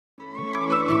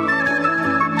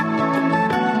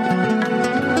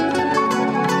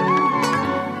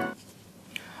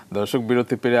দর্শক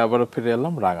বিরতি পেরে আবারও ফিরে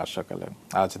এলাম রাঙা সকালে।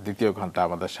 আজ দ্বিতীয় ঘন্টা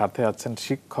আমাদের সাথে আছেন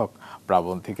শিক্ষক,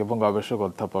 প্রাবন্ধিক এবং গবেষক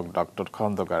অধ্যাপক ডক্টর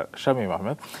খন্দকার শামীম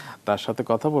আহমেদ। তার সাথে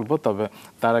কথা বলবো, তবে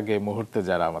তার আগে এই মুহূর্তে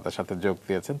যারা আমাদের সাথে যোগ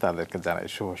দিয়েছেন তাদেরকে জানাই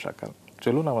শুভ সকাল।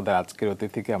 চলুন আমাদের আজকের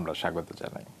অতিথিকে আমরা স্বাগত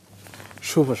জানাই।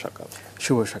 শুভ সকাল।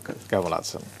 শুভ সকাল। কেমন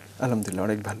আছেন? আলহামদুলিল্লাহ,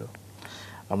 অনেক ভালো।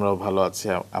 আমরাও ভালো আছি।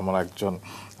 এমন একজন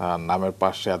নামের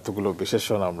পাশে এতগুলো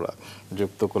বিশেষণ আমরা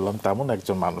যুক্ত করলাম, তেমন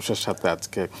একজন মানুষের সাথে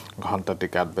আজকে ঘন্টাটি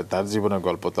কাটবে। তার জীবনের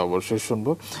গল্প তো অবশ্যই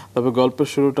শুনবো, তবে গল্পের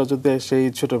শুরুটা যদি সেই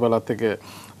ছোটবেলা থেকে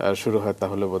শুরু হয়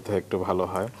তাহলে বোধহয় একটু ভালো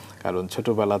হয়, কারণ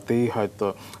ছোটবেলাতেই হয়তো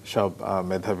সব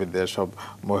মেধাবীদের, সব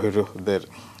মহিরুহদের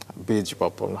বীজ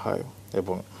বপন হয়।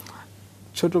 এবং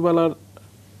ছোটবেলার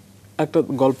একটা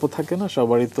গল্প থাকে না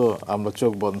সবারই, তো আমরা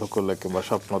চোখ বন্ধ করলে কিংবা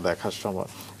স্বপ্ন দেখার সময়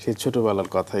সেই ছোটবেলার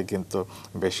কথাই কিন্তু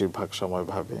বেশিরভাগ সময়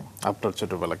ভাবি। আপনার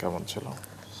ছোটবেলা কেমন ছিল?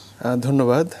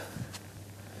 ধন্যবাদ।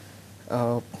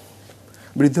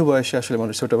 বৃদ্ধ বয়সে আসলে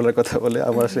মানুষ ছোটবেলার কথা বলে,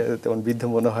 আমার আসলে তেমন বৃদ্ধ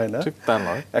মনে হয় না। ঠিক তা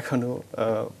নয়, এখনো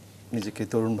নিজেকে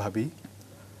তরুণ ভাবি।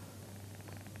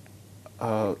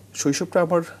 শৈশবটা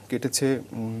আমার কেটেছে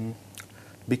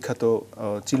বিখ্যাত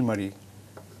চিলমারি,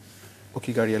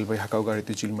 ওকিগাড়িয়াল বাই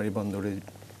হাকাউগাড়িতে চিলমারি বন্দরে,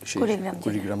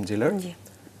 কুড়িগ্রাম জেলার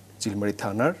চিলমারি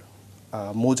থানার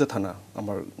মৌজা থানা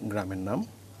আমার গ্রামের নাম।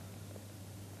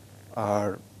 আর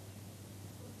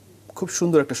খুব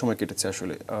সুন্দর একটা সময় কেটেছে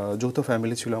আসলে। যৌথ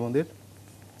ফ্যামিলি ছিল আমাদের,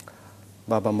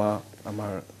 বাবা মা,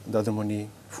 আমার দাদামণি,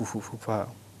 ফুফু ফুফা,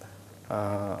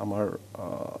 আমার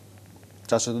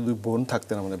চাচাতো দুই বোন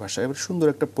থাকতেন আমাদের বাসায়। এবার সুন্দর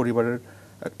একটা পরিবারের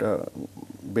একটা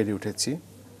বেড়ে উঠেছি।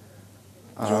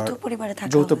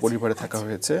 যৌথ পরিবারে থাকা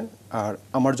হয়েছে। আর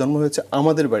আমার জন্ম হয়েছে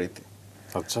আমাদের বাড়িতে।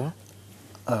 আচ্ছা।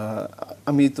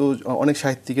 আমি তো অনেক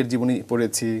সাহিত্যিকের জীবনী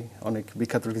পড়েছি, অনেক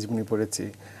বিখ্যাত জীবনী পড়েছি।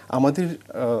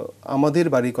 আমাদের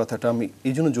বাড়ির কথাটা আমি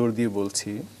এই জন্য জোর দিয়ে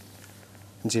বলছি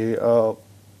যে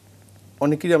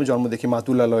অনেকেরই আমি জন্ম দেখি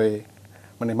মাতুলালয়ে,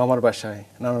 মানে মামার বাসায়,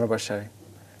 নানার বাসায়,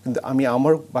 কিন্তু আমি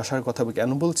আমার বাসার কথা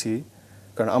কেন বলছি,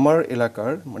 কারণ আমার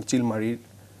এলাকার মানে চিলমারির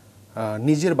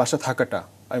নিজের বাসা থাকাটা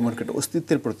আমি মনে করি একটা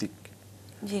অস্তিত্বের প্রতীক।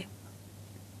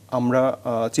 আমরা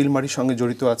চিলমারির সঙ্গে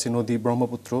জড়িত আছে নদী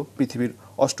ব্রহ্মপুত্র, পৃথিবীর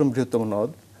 8ম বৃহত্তম নদ।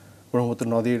 ব্রহ্মপুত্র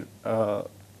নদীর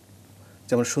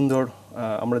যেমন সুন্দর,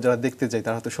 আমরা যারা দেখতে যাই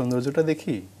তারা তো সৌন্দর্যটা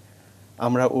দেখি,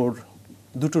 আমরা ওর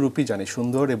দুটো রূপই জানি,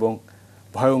 সুন্দর এবং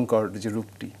ভয়ঙ্কর যে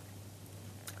রূপটি।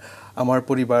 আমার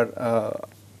পরিবার,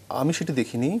 আমি সেটা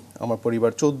দেখিনি, আমার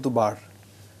পরিবার 14 বার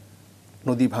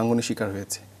নদী ভাঙনে শিকার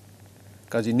হয়েছে।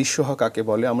 কাজে নিঃস্ব কাকে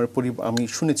বলে আমি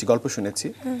শুনেছি, গল্প শুনেছি।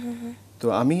 তো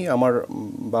আমি আমার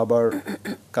বাবার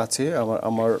কাছে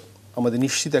আমাদের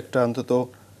নিশ্চিত একটা অন্তত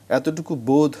এতটুকু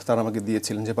বোধ তারা আমাকে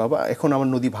দিয়েছিলেন যে বাবা, এখন আমার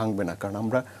নদী ভাঙবে না, কারণ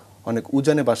আমরা অনেক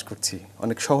উজানে বাস করছি,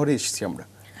 অনেক শহরে এসেছি আমরা।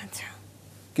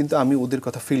 কিন্তু আমি ওদের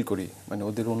কথা ফিল করি, মানে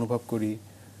ওদের অনুভব করি।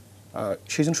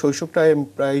 সেই জন্য শৈশবটায়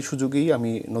প্রায় সুযোগেই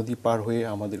আমি নদী পার হয়ে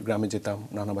আমাদের গ্রামে যেতাম,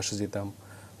 নানা বাসা যেতাম,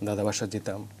 দাদা বাসা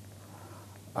যেতাম।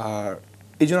 আর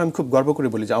এই জন্য আমি খুব গর্ব করে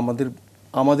বলি যে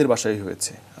আমাদের বাসায়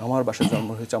হয়েছে, আমার বাসায় জন্ম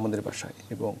হয়েছে আমাদের বাসায়।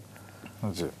 এবং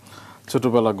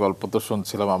ছোটবেলার গল্প তো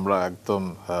শুনছিলাম আমরা একদম,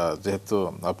 যেহেতু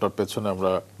আপনার পেছনে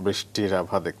আমরা বৃষ্টির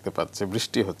আভা দেখতে পাচ্ছি,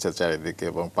 বৃষ্টি হচ্ছে চারিদিকে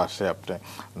এবং পাশে আপনি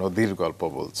নদীর গল্প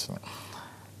বলছেন,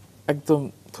 একদম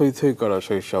থই থই করা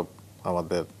শৈশব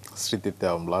আমাদের স্মৃতিতে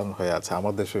অম্লান হয়ে আছে।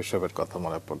 আমাদের শৈশবের কথা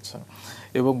মনে পড়ছে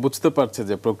এবং বুঝতে পারছে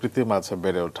যে প্রকৃতির মাঝে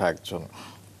বেড়ে ওঠা একজন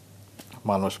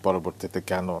মানুষ পরবর্তীতে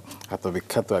কেন এত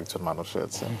বিখ্যাত একজন মানুষ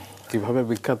হয়েছে, কিভাবে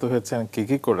বিখ্যাত হয়েছেন, কি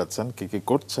কি করেছেন, কি কি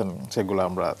করছেন, সেগুলো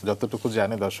আমরা যতটুকু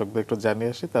জানি দর্শকদের একটু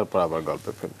জানিয়ে আসি, তারপর আবার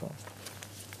গল্পে ফিরব।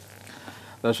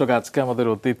 দর্শক, আজকে আমাদের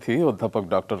অতিথি অধ্যাপক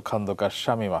ডক্টর খন্দকার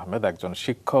শামীম আহমেদ, একজন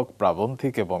শিক্ষক,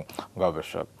 প্রাবন্ধিক এবং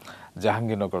গবেষক।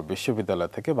 জাহাঙ্গীরনগর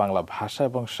বিশ্ববিদ্যালয় থেকে বাংলা ভাষা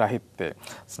এবং সাহিত্যে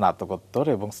স্নাতকোত্তর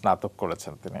এবং স্নাতক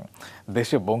করেছেন তিনি।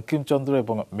 দেশে বঙ্কিমচন্দ্র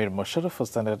এবং মীর মোশাররফ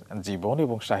হোসেনের জীবন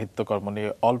এবং সাহিত্যকর্ম নিয়ে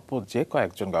অল্প যে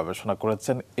কয়েকজন গবেষণা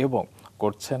করেছেন এবং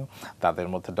করছেন, তাদের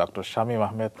মধ্যে ডক্টর শামীম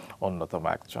আহমেদ অন্যতম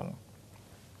একজন।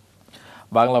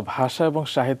 বাংলা ভাষা এবং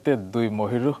সাহিত্যের দুই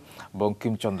মহিরুহ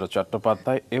বঙ্কিমচন্দ্র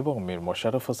চট্টোপাধ্যায় এবং মীর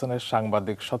মোশাররফ হোসেনের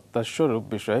সাংবাদিক সত্তাস্বরূপ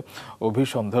বিষয়ে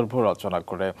অভিসন্দর্ভ রচনা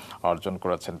করে অর্জন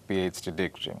করেছেন পিএইচডি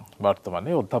ডিগ্রি। বর্তমানে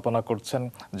অধ্যাপনা করছেন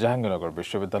জাহাঙ্গীরনগর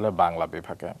বিশ্ববিদ্যালয়ের বাংলা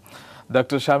বিভাগে।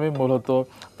 ডক্টর শামীম মূলত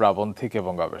প্রাবন্ধিক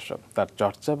এবং গবেষক। তার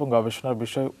চর্চা এবং গবেষণার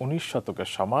বিষয় 19 শতকের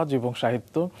সমাজ এবং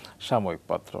সাহিত্য, সাময়িক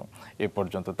পত্র। এ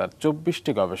পর্যন্ত তার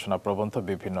 24টি গবেষণা প্রবন্ধ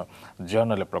বিভিন্ন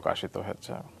জার্নালে প্রকাশিত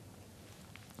হয়েছে।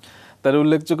 তার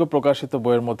উল্লেখযোগ্য প্রকাশিত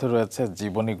বইয়ের মধ্যে রয়েছে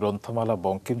জীবনী গ্রন্থমালা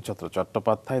বঙ্কিমচন্দ্র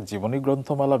চট্টোপাধ্যায়, জীবনী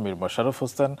গ্রন্থমালা মীর মোশাররফ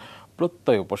হোসেন,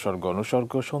 প্রত্যয় উপসর্গ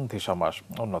অনুসর্গ, সন্ধি সমাস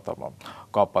অন্যতম,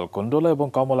 কপাল কুণ্ডলা এবং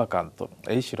কমলাকান্ত,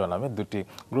 এই শিরোনামে 2টি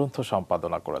গ্রন্থ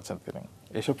সম্পাদনা করেছেন তিনি।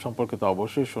 এসব সম্পর্কে তো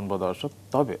অবশ্যই শুনবো দর্শক,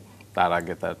 তবে তার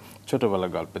আগে তার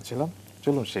ছোটবেলার গল্পে ছিলাম,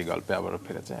 চলুন সেই গল্পে আবারও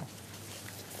ফিরে যাই।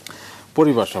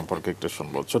 পরিবার সম্পর্কে একটু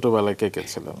শুনবো, ছোটবেলায় কে কে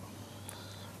ছিলেন?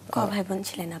 ভাই বোন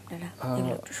ছিলেন আপনারা,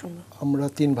 এগুলো একটু শুনবো। আমরা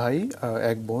 3 ভাই,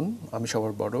 1 বোন, আমি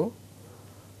সবার বড়।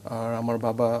 আর আমার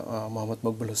বাবা মোহাম্মদ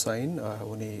মকবুল হুসাইন,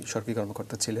 উনি সরকারি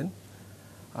কর্মকর্তা ছিলেন।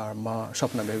 আর মা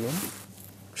স্বপ্না বেগম,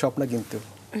 স্বপ্না কিন্তু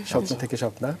স্বপ্ন থেকে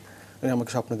স্বপ্না, উনি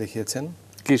আমাকে স্বপ্ন দেখিয়েছেন।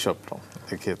 কি স্বপ্ন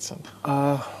দেখিয়েছেন?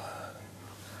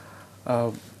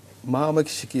 মা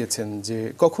আমাকে শিখিয়েছেন যে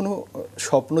কখনো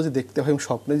স্বপ্ন যে দেখতে হয়,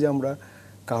 স্বপ্নে যে আমরা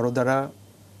কারো দ্বারা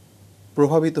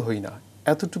প্রভাবিত হই না,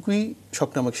 এতটুকুই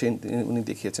স্বপ্ন আমাকে উনি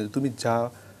দেখিয়েছেন।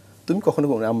 তুমি কখনো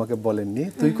আমাকে বলেননি,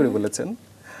 তুই করে বলেছেন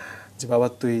যে বাবা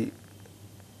তুই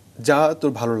যা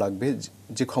তোর ভালো লাগবে,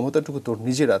 যে ক্ষমতাটুকু তোর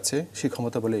নিজের আছে সেই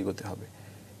ক্ষমতা বলে এগোতে হবে।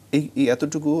 এই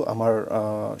এতটুকু আমার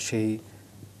সেই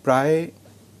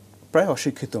প্রায়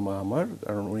অশিক্ষিত মা আমার,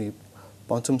 কারণ উনি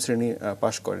 5ম শ্রেণী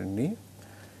পাশ করেননি,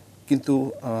 কিন্তু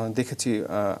দেখেছি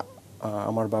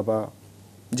আমার বাবা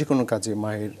যে কোনো কাজে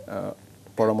মায়ের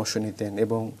পরামর্শ নিতেন,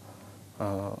 এবং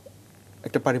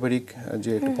একটা পারিবারিক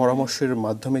যে একটা পরামর্শের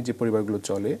মাধ্যমে যে পরিবারগুলো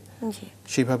চলে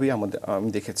সেইভাবেই আমি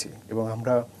দেখেছি। এবং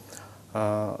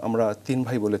আমরা 3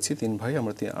 ভাই বলেছি, 3 ভাই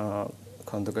আমরা,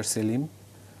 খন্দকার সেলিম,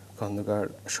 খন্দকার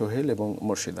সোহেল এবং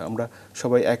মুর্শিদা। আমরা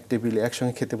সবাই এক টেবিলে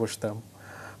একসঙ্গে খেতে বসতাম,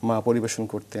 মা পরিবেশন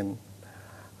করতেন,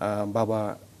 বাবা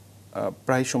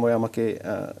প্রায় সময় আমাকে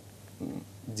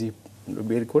জিভ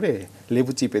বের করে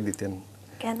লেবু চিপে দিতেন।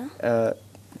 কেন?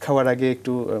 খাওয়ার আগে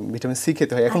একটু ভিটামিন সি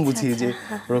খেতে হয়। এখন বুঝি যে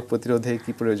রোগ প্রতিরোধে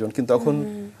কি প্রয়োজন, কিন্তু তখন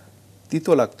তিতো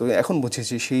লাগতো। এখন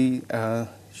বুঝেছি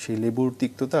সেই লেবুর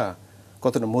তিক্ততা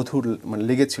কতটা মধুর মানে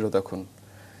লেগেছিল তখন।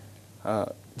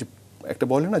 যে একটা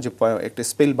বলে না যে একটা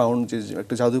স্পেল বাউন্ড, যে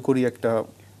একটা জাদুকরী একটা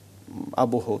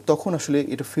আবহ, তখন আসলে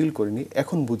এটা ফিল করিনি।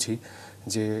 এখন বুঝি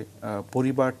যে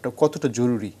পরিবারটা কতটা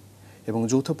জরুরি, এবং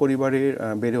যৌথ পরিবারে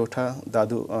বেড়ে ওঠা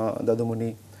দাদুমণি,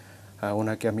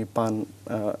 ওনাকে আমি পান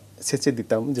ছেঁচে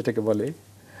দিতাম যেটাকে বলে,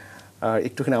 আর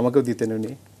একটুখানি আমাকেও দিতেন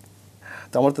উনি।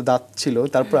 তো আমার তো দাঁত ছিল,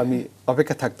 তারপর আমি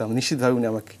অপেক্ষা থাকতাম নিশ্চিতভাবে উনি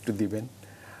আমাকে একটু দিবেন।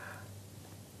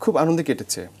 খুব আনন্দে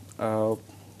কেটেছে।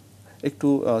 একটু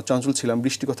চঞ্চল ছিলাম,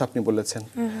 বৃষ্টির কথা আপনি বলেছেন।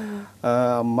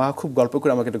 মা খুব গল্প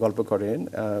করে আমাকে একটা গল্প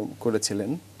করেছিলেন।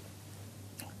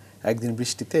 একদিন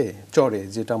বৃষ্টিতে চরে,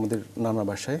 যেটা আমাদের নানা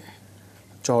বাসায়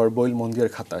চর বইল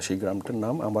মন্দিরের খাতা, সেই গ্রামটার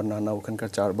নাম। আমার নানা ওখানকার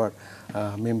 4 বার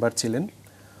মেম্বার ছিলেন।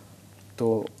 তো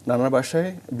নানার বাসায়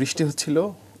বৃষ্টি হচ্ছিল,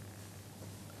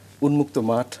 উন্মুক্ত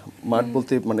মাঠ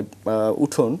বলতে মানে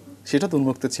উঠোন, সেটা তো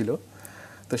উন্মুক্ত ছিল।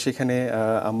 তো সেখানে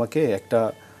আমাকে একটা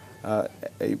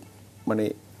এই মানে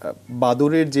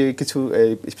বাদরের যে কিছু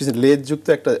লেজযুক্ত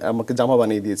একটা আমাকে জামা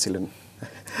বানিয়ে দিয়েছিলেন।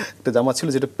 একটা জামা ছিল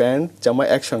যেটা প্যান্ট জামা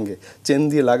একসঙ্গে চেন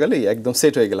দিয়ে লাগালেই একদম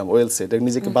সেট হয়ে গেলাম, ওয়েল সেট।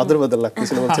 নিজেকে বাদর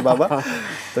লাগতেছিল, বলছে বাবা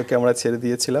তোকে আমরা ছেড়ে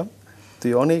দিয়েছিলাম,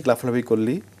 তুই অনেক লাফালাফি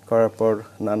করলি। করার পর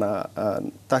নানা,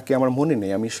 তাকে আমার মনে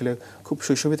নেই, আমি আসলে খুব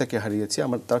শৈশবে তাকে হারিয়েছি,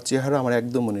 তার চেহারা আমার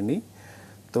একদম মনে নেই।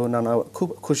 তো নানা খুব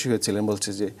খুশি হয়েছিলেন, বলছে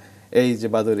যে এই যে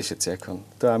বাদর এসেছে এখন।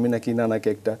 তো আমি নাকি নানাকে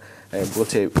একটা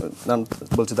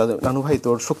বলছে দাদু, নানু ভাই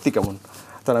তোর শক্তি কেমন?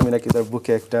 তার আমি নাকি তার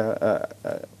বুকে একটা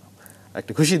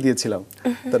খুশি দিয়েছিলাম।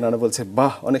 তো নানা বলছে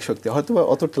বাহ অনেক শক্তি, হয়তো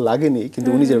অতটা লাগেনি, কিন্তু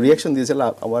উনি যে রিয়াকশন দিয়েছিলেন,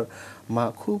 আমার মা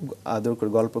খুব আদর করে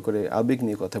গল্প করে আবেগ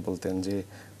নিয়ে কথা বলতেন যে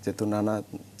তোর নানা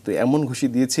তুই এমন খুশি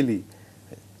দিয়েছিলি,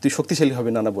 তুই শক্তিশালী হবে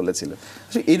নানা বলেছিলেন।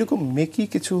 এইরকম মেকি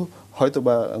কিছু হয়তো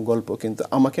বা গল্প কিন্তু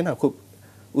আমাকে না খুব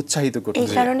উৎসাহিত করতে। এই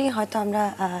কারণেই হয়তো আমরা,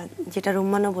 যেটা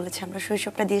রুম্মানও বলেছে, আমরা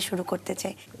শৈশবটা দিয়ে শুরু করতে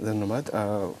চাই। ধন্যবাদ।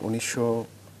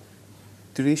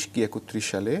 1930 কি 31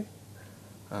 সালে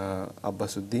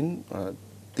আব্বাস উদ্দিন,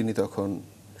 তিনি তখন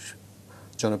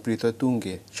জনপ্রিয়তায়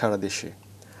তুঙ্গে সারা দেশে।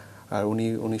 আর উনি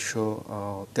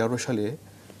 1913 সালে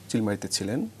চিলমারিতে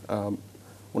ছিলেন।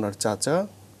 ওনার চাচা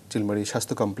চিলমারি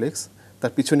স্বাস্থ্য কমপ্লেক্স,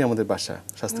 তার পিছনে আমাদের বাসা,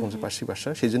 স্বাস্থ্য কমপ্লেক্সের পাশেই বাসা।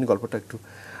 সেই জন্য গল্পটা একটু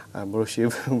বড়শিয়ে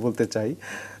বলতে চাই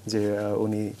যে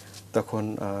উনি তখন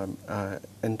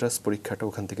এন্ট্রান্স পরীক্ষাটা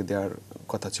ওখান থেকে দেওয়ার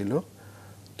কথা ছিল।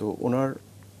 তো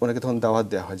ওনাকে তখন দাওয়াত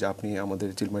দেওয়া হয় যে আপনি আমাদের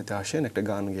চিলমারিতে আসেন, একটা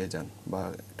গান গেয়ে যান বা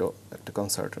একটা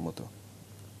কনসার্টের মতো।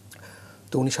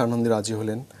 তো উনি সানন্দে রাজি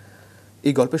হলেন।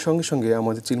 এই গল্পের সঙ্গে সঙ্গে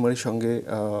আমাদের চিলমারির সঙ্গে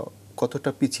কতটা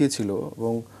পিছিয়ে ছিল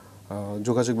এবং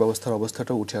যোগাযোগ ব্যবস্থার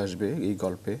অবস্থাটাও উঠে আসবে এই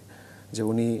গল্পে। যে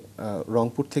উনি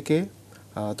রংপুর থেকে,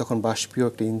 তখন বাষ্পীয়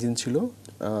একটা ইঞ্জিন ছিল,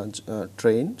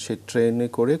 ট্রেন, সেই ট্রেনে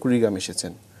করে কুড়িগ্রাম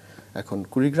এসেছেন। এখন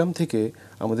কুড়িগ্রাম থেকে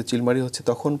আমাদের চিলমারি হচ্ছে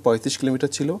তখন 35 কিলোমিটার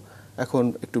ছিল, এখন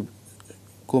একটু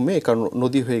কমে, কারণ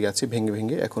নদী হয়ে গেছে ভেঙে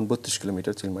ভেঙে, এখন 32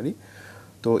 কিলোমিটার চিলমারি।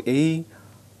 তো এই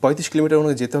 35 কিলোমিটার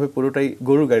ওনাকে যেতে হবে পুরোটাই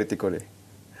গরুর গাড়িতে করে।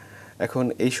 এখন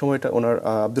এই সময়টা ওনার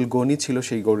আব্দুল গনি ছিল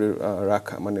সেই গরুর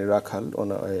রাখাল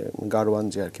ওনার গারওয়ান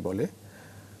যে আর কি বলে।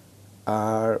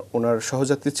 আর ওনার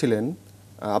সহযাত্রী ছিলেন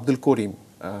আব্দুল করিম,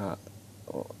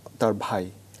 তার ভাই।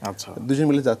 আচ্ছা, দুজন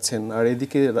মিলে যাচ্ছেন। আর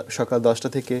এদিকে সকাল 10টা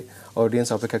থেকে অডিয়েন্স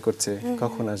অপেক্ষা করছে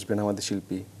কখন আসবেন আমাদের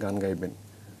শিল্পী, গান গাইবেন।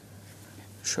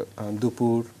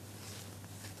 দুপুর,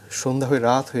 সন্ধ্যা হয়ে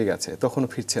রাত হয়ে গেছে, তখনও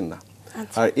ফিরছেন না।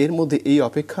 আর এর মধ্যে এই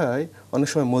অপেক্ষায় অনেক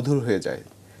সময় মধুর হয়ে যায়।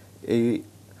 এই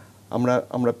আমরা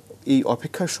এই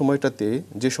অপেক্ষার সময়টাতে,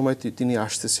 যে সময় তিনি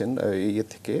আসতেছেন ইয়ে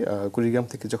থেকে, কুড়িগ্রাম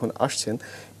থেকে যখন আসছেন,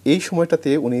 এই সময়টাতে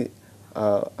উনি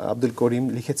আব্দুল করিম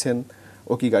লিখেছেন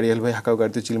ও কি গাড়িয়াল ভাই হাকাও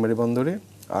গাড়িতে চিলমারি বন্দরে,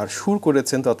 আর সুর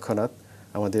করেছেন তৎক্ষণাৎ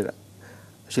আমাদের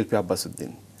শিল্পী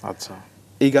আব্বাসউদ্দিন। আচ্ছা,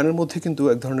 এই গানের মধ্যে কিন্তু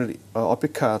এক ধরনের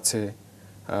অপেক্ষা আছে।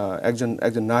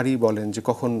 একজন নারী বলেন যে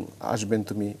কখন আসবেন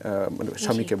তুমি, মানে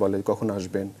স্বামীকে বলে কখন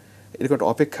আসবেন, এরকম একটা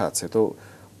অপেক্ষা আছে। তো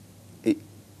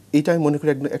এইটা আমি মনে করি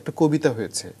একটা কবিতা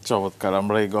হয়েছে। চমৎকার।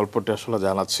 আমরা এই গল্পটি আসলে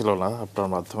জানা ছিল না, আপনার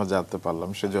মাধ্যমে জানতে পারলাম,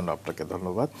 সেজন্য আপনাকে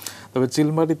ধন্যবাদ। তবে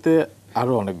চিলমারিতে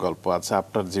আরো অনেক গল্প আছে,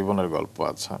 আপনার জীবনের গল্প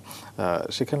আছে,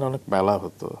 সেখানে অনেক মেলা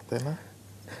হতো, তাই না?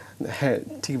 হ্যাঁ,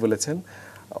 ঠিক বলেছেন।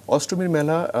 অষ্টমীর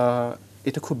মেলা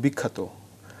এটা খুব বিখ্যাত।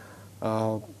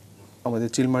 আমাদের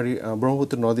চিলমারি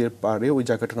ব্রহ্মপুত্র নদীর পাড়ে ওই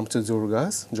জায়গাটার নাম হচ্ছে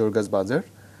জোরগাছ বাজার।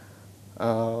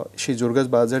 সেই জোরগাছ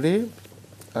বাজারে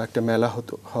একটা মেলা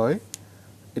হয়,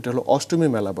 এটা হলো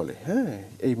অষ্টমীর মেলা বলে। হ্যাঁ,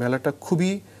 এই মেলাটা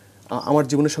খুবই আমার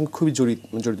জীবনের সঙ্গে খুবই জড়িত।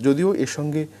 যদিও এর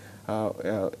সঙ্গে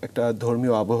একটা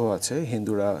ধর্মীয় আবহ আছে।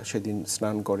 হিন্দুরা সেদিন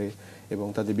স্নান করে এবং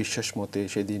তাদের বিশ্বাস মতে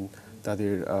সেদিন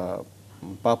তাদের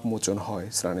পাপ মোচন হয়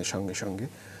স্নানের সঙ্গে সঙ্গে।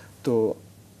 তো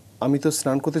আমি তো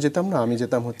স্নান করতে যেতাম না, আমি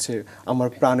যেতাম হচ্ছে আমার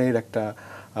প্রাণের একটা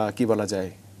কি বলা যায়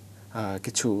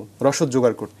কিছু রসদ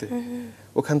জোগাড় করতে।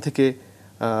 ওখান থেকে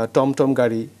টমটম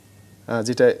গাড়ি,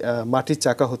 যেটা মাটির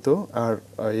চাকা হতো, আর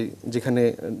যেখানে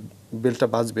বেলটা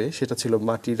বাজবে সেটা ছিল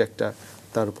মাটির একটা,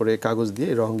 তার উপরে কাগজ দিয়ে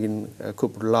রঙিন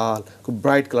খুব লাল, খুব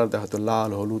ব্রাইট কালার দেওয়া হতো, লাল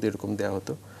হলুদ এরকম দেওয়া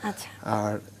হতো।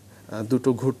 আর দুটো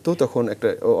ঘুরতো, তখন একটা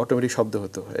অটোমেটিক শব্দ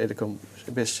হতো এরকম,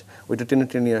 বেশ ওইটা টেনে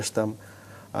টেনে নিয়ে আসতাম।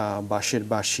 বাঁশের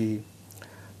বাঁশি,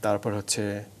 তারপর হচ্ছে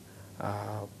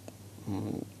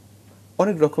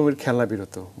অনেক রকমের খেলনা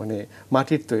বেরোতো, মানে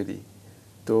মাটির তৈরি।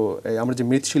 তো আমরা যে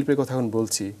মৃৎশিল্পের কথা এখন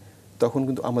বলছি, তখন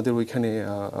কিন্তু আমাদের ওইখানে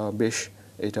বেশ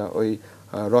এটা ওই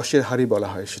রসের হাড়ি বলা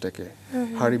হয় সেটাকে,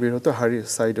 হাড়ি বের হতো, হাড়ির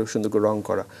সাইডেও সুন্দর করে রং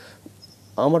করা।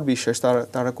 আমার বিশ্বাস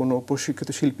তারা কোনো প্রশিক্ষিত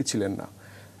শিল্পী ছিলেন না,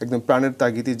 একদম প্রাণের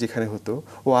তাগিদে যেখানে হতো।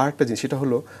 ও আরেকটা জিনিস, সেটা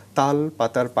হলো তাল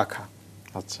পাতার পাখা।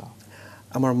 আচ্ছা,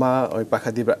 আমার মা ওই পাখা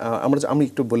দিয়ে, আমি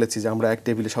একটু বলেছি যে আমরা এক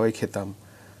টেবিলে সবাই খেতাম,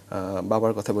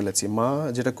 বাবার কথা বলেছি। মা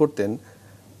যেটা করতেন,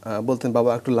 বলতেন বাবা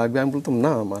একটু লাগবে, আমি বলতাম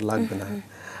না মা লাগবে না।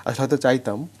 আসলে হয়তো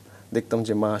চাইতাম, দেখতাম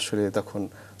যে মা আসলে তখন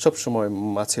সবসময়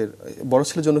মাছের, বড়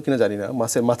ছেলের জন্য কিনা জানি না,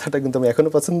 মাছের মাথাটা কিন্তু আমি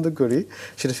এখনও পছন্দ করি,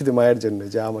 সেটা শুধু মায়ের জন্য,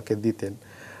 যে আমাকে দিতেন,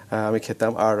 আমি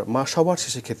খেতাম। আর মা সবার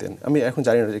শেষে খেতেন, আমি এখন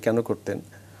জানি না যে কেন করতেন,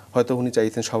 হয়তো উনি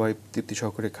চাইতেন সবাই তৃপ্তি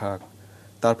সহকারে খাক,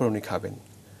 তারপর উনি খাবেন।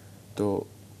 তো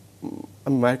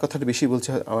আমি মায়ের কথাটা বেশি বলছি।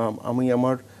 আমি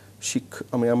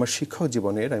আমার শিক্ষক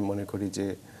জীবনের আমি মনে করি যে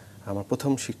আমার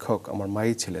প্রথম শিক্ষক আমার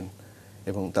মাই ছিলেন,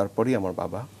 এবং তারপরেই আমার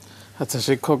বাবা। আচ্ছা,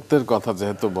 শিক্ষকদের কথা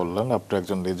যেহেতু বললেন, আপনি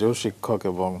একজন নিজেও শিক্ষক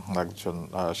এবং একজন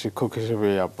শিক্ষক হিসেবে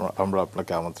আমরা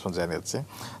আপনাকে আমন্ত্রণ জানিয়েছি।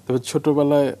 তবে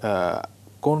ছোটবেলায়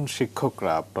কোন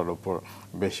শিক্ষকরা আপনার উপর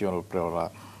বেশি অনুপ্রেরণা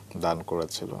দান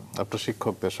করেছিল? আপনার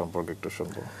শিক্ষকদের সম্পর্কে একটু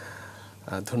শুনবো।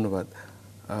 ধন্যবাদ।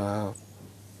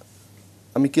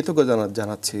 আমি কৃতজ্ঞ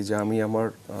জানাচ্ছি যে আমি আমার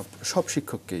সব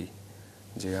শিক্ষককেই,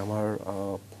 যে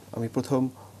আমি প্রথম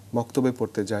মক্তবে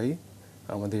পড়তে যাই,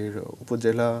 আমাদের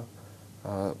উপজেলা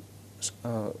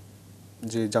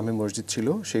যে জামে মসজিদ ছিল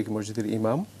সেই মসজিদের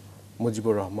ইমাম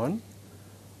মুজিবুর রহমান,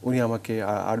 উনি আমাকে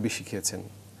আরবি শিখিয়েছেন,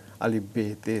 আলিফ বে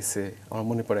তে সে, আমার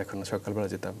মনে পড়ে এখন, সকালবেলা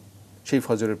যেতাম সেই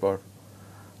ফজরের পর।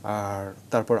 আর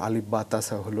তারপর আলিফ বা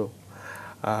তাসা হলো।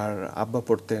 আর আব্বা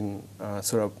পড়তেন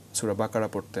সূরা বাকারা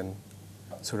পড়তেন,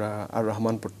 সূরা আর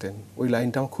রহমান পড়তেন। ওই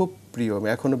লাইনটা আমার খুব প্রিয়, আমি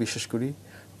এখনও বিশ্বাস করি,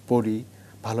 পড়ি,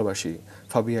 ভালোবাসি।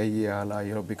 ফাবিআইয়ি আলাই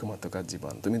রব্বিকুম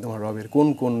তুকাজ্জিবান, তুমি তোমার রবের কোন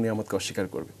কোন নিয়ামতকে অস্বীকার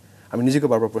করবে। আমি নিজেকে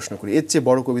বারবার প্রশ্ন করি, এর চেয়ে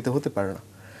বড় কবিতা হতে পারে না।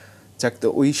 যাক, তো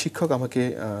ওই শিক্ষক আমাকে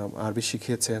আরবি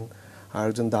শিখিয়েছেন। আর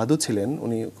একজন দাদু ছিলেন,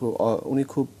 উনি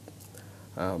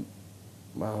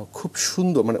খুব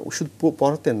সুন্দর, মানে শুধু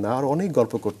পড়াতেন না, আর অনেক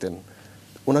গল্প করতেন।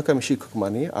 ওনাকে আমি শিক্ষক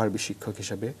মানি, আরবি শিক্ষক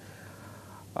হিসাবে।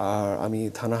 আর আমি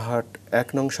থানাহাট 1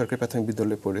 নং সরকারি প্রাথমিক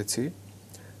বিদ্যালয়ে পড়েছি।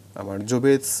 আমার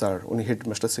জোবেদ স্যার, উনি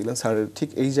হেডমাস্টার ছিলেন। স্যারের ঠিক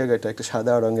এই জায়গাটা একটা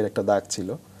সাদা রঙের একটা দাগ ছিল।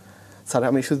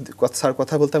 স্যার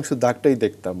কথা বলতাম, শুধু দাগটাই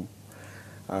দেখতাম।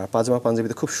 আর পাজামা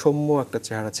পাঞ্জাবিতে খুব সৌম্য একটা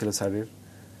চেহারা ছিল স্যারের।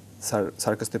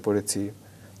 স্যার কাছ থেকে পড়েছি।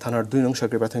 থানার 2 নং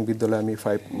সরকারি প্রাথমিক বিদ্যালয়ে আমি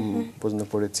 5 পর্যন্ত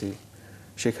পড়েছি।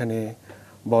 সেখানে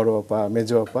বড় আপা,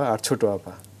 মেজো আপা আর ছোট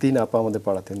আপা, 3 আপা আমাদের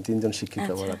পড়াতেন, 3 জন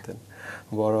শিক্ষিকা পড়াতেন।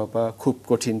 বড় আপা খুব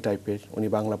কঠিন টাইপের, উনি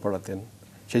বাংলা পড়াতেন,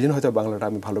 সেই জন্য হয়তো বাংলাটা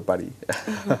আমি ভালো পারি,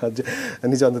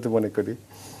 নিজে অন্তত মনে করি।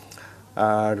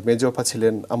 আর মেজো আপা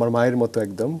ছিলেন আমার মায়ের মতো,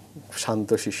 একদম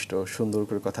শান্তশিষ্ট, সুন্দর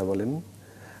করে কথা বলেন,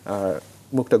 আর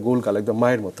মুখটা গোল কালো, একদম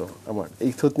মায়ের মতো। আমার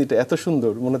এই থুতনিটা এত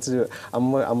সুন্দর, মনে হচ্ছে যে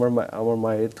আমার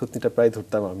মায়ের থুতনিটা প্রায়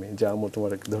ধরতাম আমি, যে আম্মু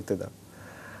তোমার একটু ধরতে দাও।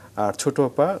 আর ছোট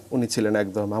আপা, উনি ছিলেন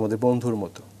একদম আমাদের বন্ধুর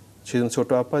মতো। সেজন্য ছোট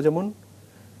আপা যেমন,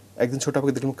 একদিন ছোট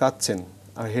আপাকে দেখলাম কাঁদছেন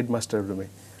আর হেডমাস্টার রুমে,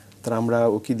 তার আমরা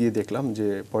উকি দিয়ে দেখলাম, যে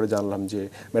পরে জানলাম যে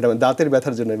ম্যাডাম দাঁতের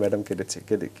ব্যথার জন্য ম্যাডাম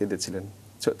কেঁদেছিলেন।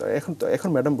 এখন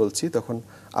ম্যাডাম বলছি, তখন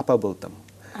আপা বলতাম।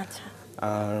 আচ্ছা।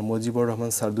 আর মুজিবুর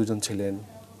রহমান স্যার 2 জন ছিলেন,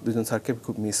 2 জন স্যারকে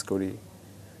খুব মিস করি।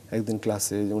 একদিন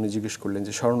ক্লাসে উনি জিজ্ঞেস করলেন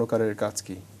যে স্বর্ণকারের কাজ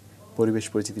কি, পরিবেশ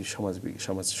পরিচিতির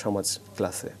সমাজ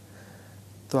ক্লাসে।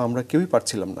 তো আমরা কেউই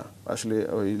পারছিলাম না আসলে,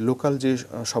 ওই লোকাল যে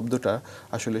শব্দটা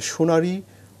আসলে সোনারি,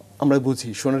 আমরা বুঝি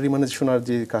সোনারি মানে সোনার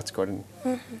যে কাজ করেন,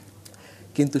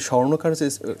 কিন্তু স্বর্ণকার যে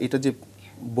এটা যে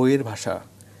বইয়ের ভাষা,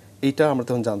 এইটা আমরা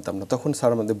তখন জানতাম না। তখন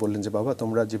স্যার আমাদের বললেন যে বাবা,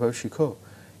 তোমরা যেভাবে শিখো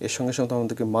এর সঙ্গে সঙ্গে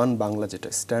তোমাদেরকে মান বাংলা যেটা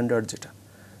স্ট্যান্ডার্ড, যেটা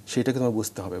সেটাকে তোমার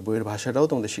বুঝতে হবে, বইয়ের ভাষাটাও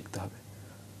তোমাদের শিখতে হবে।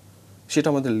 সেটা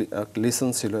আমাদের লেসন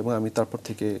ছিল, এবং আমি তারপর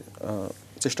থেকে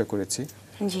চেষ্টা করেছি।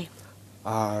 জি।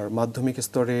 আর মাধ্যমিক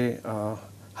স্তরে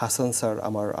হাসান স্যার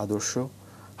আমার আদর্শ।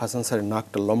 হাসান স্যারের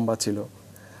নাকটা লম্বা ছিল।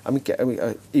 আমি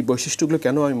এই বৈশিষ্ট্যগুলো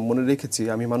কেন আমি মনে রেখেছি,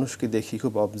 আমি মানুষকে দেখি,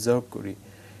 খুব অবজার্ভ করি,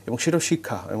 এবং সেটাও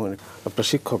শিক্ষা। আপনার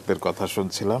শিক্ষকদের কথা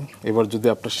শুনছিলাম, এবার যদি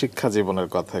আপনার শিক্ষা জীবনের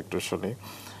কথা একটু শুনি।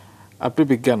 আপনি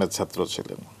বিজ্ঞানের ছাত্র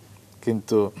ছিলেন,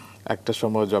 কিন্তু একটা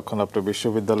সময় যখন আপনি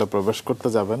বিশ্ববিদ্যালয়ে প্রবেশ করতে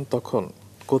যাবেন, তখন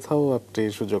কোথাও আপনি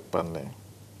সুযোগ পাননি,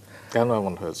 কেন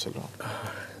এমন হয়েছিল?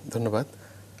 ধন্যবাদ।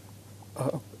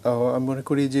 আমি মনে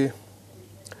করি যে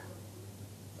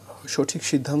সঠিক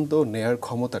সিদ্ধান্ত নেয়ার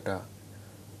ক্ষমতাটা,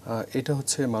 এটা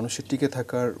হচ্ছে মানুষের টিকে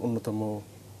থাকার অন্যতম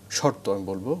শর্ত, আমি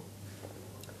বলবো।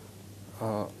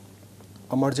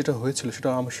 আমার যেটা হয়েছিল সেটা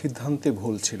আমার সিদ্ধান্তে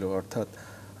ভুল ছিল, অর্থাৎ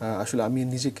আসলে আমি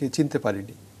নিজেকে চিনতে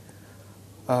পারিনি।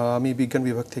 আমি বিজ্ঞান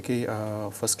বিভাগ থেকেই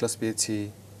ফার্স্ট ক্লাস পেয়েছি,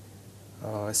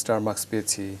 স্টার মার্কস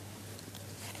পেয়েছি,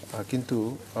 কিন্তু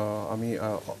আমি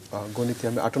গণিতে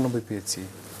আমি 98 পেয়েছি।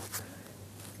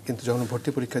 কিন্তু যখন ভর্তি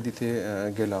পরীক্ষা দিতে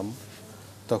গেলাম,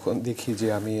 তখন দেখি যে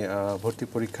আমি ভর্তি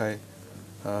পরীক্ষায়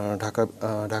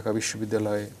ঢাকা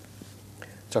বিশ্ববিদ্যালয়,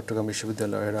 চট্টগ্রাম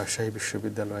বিশ্ববিদ্যালয়, রাজশাহী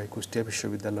বিশ্ববিদ্যালয়, কুষ্টিয়া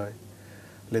বিশ্ববিদ্যালয়,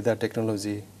 লেদার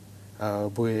টেকনোলজি,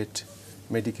 বুয়েট,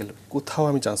 মেডিকেল, কোথাও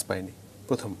আমি চান্স পাইনি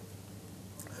প্রথম।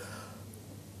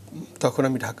 তখন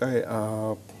আমি ঢাকায়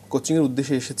কোচিংয়ের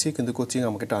উদ্দেশ্যে এসেছি, কিন্তু কোচিং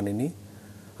আমাকে টানেনি।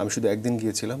 আমি শুধু একদিন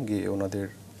গিয়েছিলাম, গিয়ে ওনাদের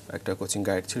একটা কোচিং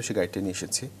গাইড ছিল, সেই গাইডটা নিয়ে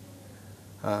এসেছি।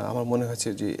 আমার মনে হয়েছে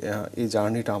যে এই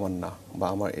জার্নিটা আমার না, বা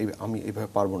আমি এইভাবে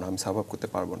পারবো না, আমি সার্ভাইভ করতে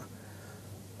পারবো না।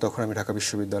 তখন আমি ঢাকা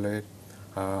বিশ্ববিদ্যালয়ের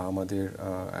আমাদের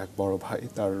এক বড় ভাই,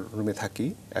 তার রুমে থাকি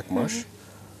 1 মাস।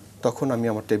 তখন আমি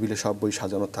আমার টেবিলে সব বই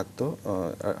সাজানো থাকতো,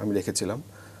 আমি রেখেছিলাম।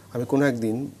 আমি কোনো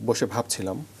একদিন বসে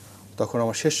ভাবছিলাম, তখন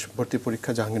আমার শেষ ভর্তি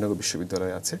পরীক্ষা জাহাঙ্গীরনগর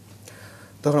বিশ্ববিদ্যালয়ে আছে।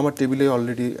 তখন আমার টেবিলে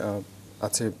অলরেডি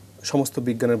আছে সমস্ত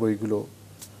বিজ্ঞানের বইগুলো।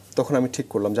 তখন আমি ঠিক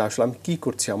করলাম যে আসলে আমি কী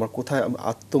করছি, আমার কোথায়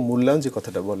আত্মমূল্যায়ন যে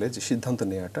কথাটা বলে, যে সিদ্ধান্ত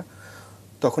নেওয়াটা,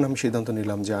 তখন আমি সিদ্ধান্ত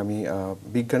নিলাম যে আমি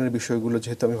বিজ্ঞানের বিষয়গুলো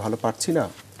যেহেতু আমি ভালো পারছি না,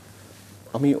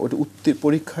 আমি ওটা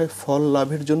পরীক্ষায় ফল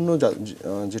লাভের জন্য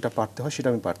যেটা পারতে হয় সেটা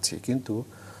আমি পারছি, কিন্তু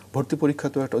ভর্তি পরীক্ষা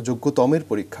তো একটা যোগ্যতমের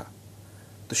পরীক্ষা,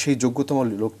 তো সেই যোগ্যতম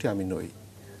লোকটি আমি নই।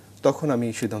 তখন আমি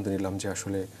সিদ্ধান্ত নিলাম যে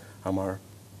আসলে আমার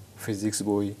ফিজিক্স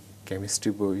বই,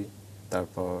 কেমিস্ট্রি বই,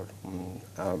 তারপর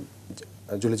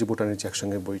জুলজি বোটানির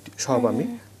একসঙ্গে বইটি সব আমি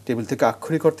টেবিল থেকে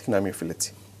আক্ষরিক অর্থে নামিয়ে ফেলেছি।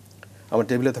 আমার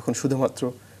টেবিলে তখন শুধুমাত্র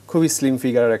খুবই স্লিম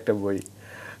ফিগারের একটা বই,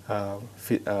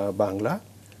 বাংলা,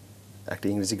 একটা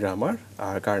ইংরেজি গ্রামার,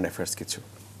 আর কারেন্ট অ্যাফেয়ার্স কিছু।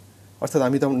 অর্থাৎ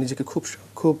আমি তখন নিজেকে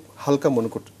খুব হালকা মনে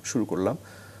করতে শুরু করলাম।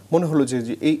 মনে হলো যে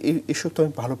এইসব তো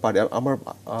আমি ভালো পারি। আমার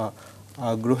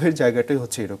গ্রহের জায়গাটাই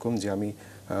হচ্ছে এরকম যে আমি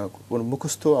কোনো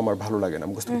মুখস্থ আমার ভালো লাগে না,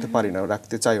 মুখস্থ করতে পারি না,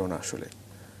 রাখতে চাইও না আসলে।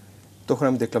 তখন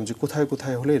আমি দেখলাম যে কোথায়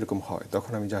কোথায় হলে এরকম হয়।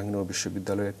 তখন আমি জাহাঙ্গীরনগর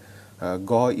বিশ্ববিদ্যালয়ের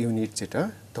গ ইউনিট, যেটা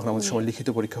তখন আমাদের সময় লিখিত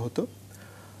পরীক্ষা হতো,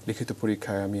 লিখিত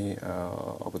পরীক্ষায় আমি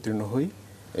অবতীর্ণ হই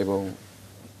এবং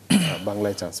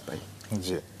বাংলায় চান্স পাই।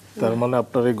 জি, তার মানে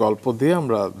আপনার এই গল্প দিয়ে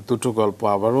আমরা দুটো গল্প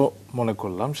আবারও মনে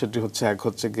করলাম। সেটি হচ্ছে, এক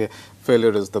হচ্ছে গিয়ে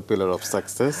failure is the pillar of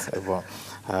success, এবং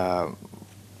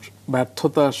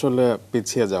ব্যর্থতা আসলে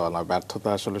পিছিয়ে যাওয়া না, ব্যর্থতা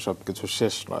আসলে সব কিছু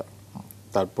শেষ নয়,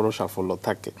 তারপরও সাফল্য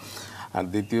থাকে। আর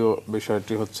দ্বিতীয়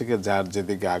বিষয়টি হচ্ছে কি, যার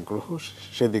যেদিকে আগ্রহ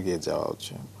সেদিকে যাওয়া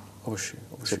উচিত। অবশ্যই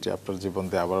সেটি আপনার জীবন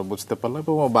দিয়ে আবারও বুঝতে পারলাম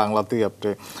এবং বাংলাতেই আপনি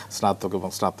স্নাতক এবং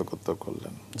স্নাতকোত্তর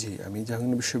করলেন। জি, আমি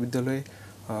জাহাঙ্গীরনগর বিশ্ববিদ্যালয়ে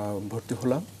ভর্তি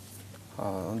হলাম।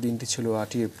 দিনটি ছিল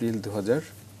 8ই এপ্রিল 2000।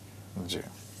 জি,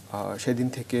 সেদিন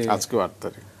থেকে আজকেও 8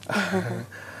 তারিখ।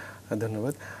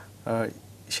 ধন্যবাদ।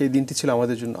 সেই দিনটি ছিল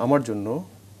আমার জন্য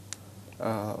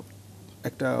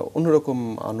একটা অন্যরকম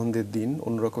আনন্দের দিন,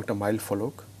 অন্যরকম একটা মাইল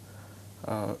ফলক।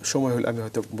 সময় হলে আমি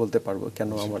হয়তো বলতে পারবো কেন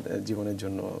আমার জীবনের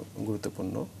জন্য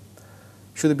গুরুত্বপূর্ণ।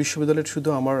 শুধু বিশ্ববিদ্যালয়ের শুধু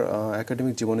আমার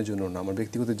একাডেমিক জীবনের জন্য না, আমার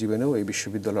ব্যক্তিগত জীবনেও এই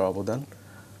বিশ্ববিদ্যালয়ের অবদান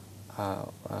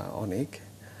অনেক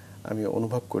আমি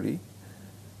অনুভব করি।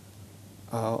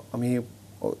 আমি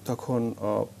তখন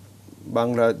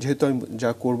বাংলা যেহেতু আমি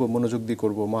যা করব মনোযোগ দিয়ে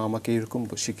করব, মা আমাকে এরকম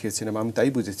শিখিয়েছেন এবং আমি তাই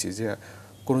বুঝেছি যে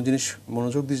কোনো জিনিস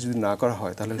মনোযোগ দিয়ে যদি না করা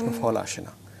হয় তাহলে কোনো ফল আসে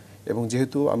না। এবং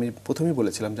যেহেতু আমি প্রথমেই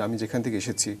বলেছিলাম যে আমি যেখান থেকে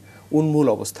এসেছি উন্মূল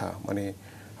অবস্থা, মানে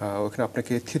ওখানে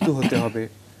আপনাকে থিতু হতে হবে,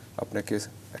 আপনাকে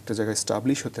একটা জায়গায়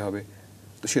স্টাবলিশ হতে হবে।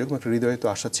 তো সেরকম একটা হৃদয়ে তো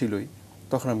আশা ছিলই।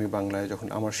 তখন আমি বাংলায় যখন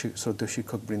আমার শ্রদ্ধেয়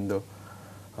শিক্ষকবৃন্দ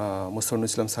মোস্তফা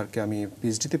ইসলাম স্যারকে আমি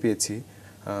পিএইচডিতে পেয়েছি,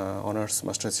 অনার্স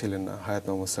মাস্টার ছিলেন হায়াত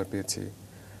মাহমুদ স্যার পেয়েছি,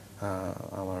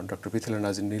 আমার ডক্টর পিথিলা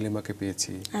নাজির নীলিমাকে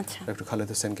পেয়েছি, ডক্টর খালেদ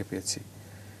হোসেনকে পেয়েছি।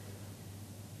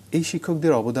 এই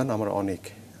শিক্ষকদের অবদান আমার অনেক।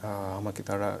 আমাকে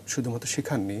তারা শুধুমাত্র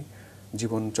শেখাননি,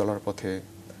 জীবন চলার পথে।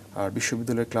 আর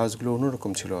বিশ্ববিদ্যালয়ের ক্লাসগুলো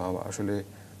অন্যরকম ছিল। আসলে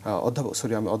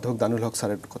আমি অধ্যাপক দানুল হক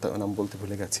স্যারের কথা নাম বলতে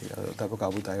ভুলে গেছি, অধ্যাপক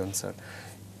আবু তায়ন স্যার।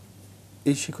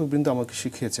 এই শিক্ষকবৃন্দ আমাকে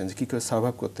শিখিয়েছেন যে কী করে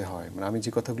সার্ভাইভ করতে হয়। মানে আমি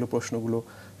যে কথাগুলো প্রশ্নগুলো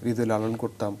হৃদয়ে লালন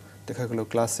করতাম, দেখা গেলো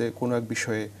ক্লাসে কোনো এক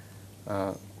বিষয়ে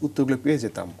উত্তরগুলো পেয়ে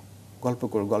যেতাম,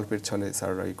 গল্পের ছলে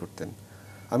স্যাররা করতেন।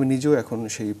 আমি নিজেও এখন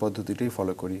সেই পদ্ধতিটাই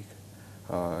ফলো করি।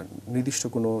 নির্দিষ্ট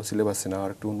কোনো সিলেবাসে না,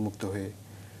 আর একটু উন্মুক্ত হয়ে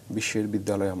বিশ্বের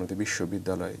বিদ্যালয়, আমাদের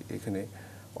বিশ্ববিদ্যালয়, এখানে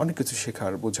অনেক কিছু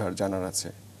শেখার, বোঝার, জানার আছে।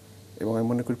 এবং আমি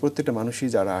মনে করি প্রত্যেকটা মানুষই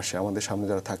যারা আসে, আমাদের সামনে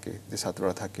যারা থাকে, যে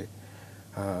ছাত্ররা থাকে,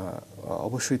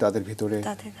 অবশ্যই তাদের ভিতরে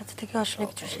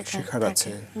শেখার আছে।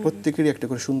 প্রত্যেকেরই একটা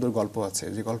করে সুন্দর গল্প আছে,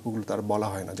 যে গল্পগুলো তার বলা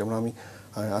হয় না। যেমন আমি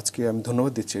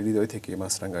ধন্যবাদ দিচ্ছি হৃদয় থেকে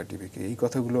মাছরাঙ্গা টিভিকে। এই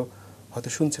কথাগুলো হয়তো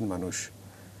শুনছেন মানুষ।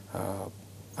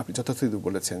 আপনি যথাযথ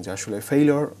বলেছেন যে আসলে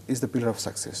failure is the pillar of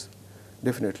success.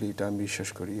 Definitely এটা আমি বিশ্বাস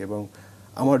করি। এবং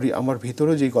আমার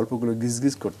ভিতরেও যে গল্পগুলো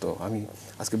গিজ করতো, আমি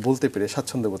আজকে বলতে পেরে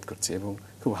স্বাচ্ছন্দ্য বোধ করছি এবং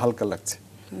খুব হালকা লাগছে।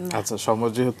 আচ্ছা,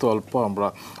 সময় যেহেতু অল্প, আমরা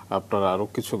আপনার আরও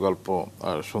কিছু গল্প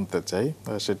শুনতে চাই।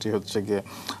 সেটি হচ্ছে গিয়ে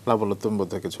লাবণ্য, তুমি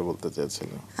বোধহয় কিছু বলতে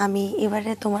চেয়েছিলে। আমি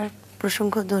এবারে তোমার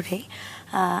প্রসঙ্গ ধরে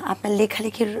আপনার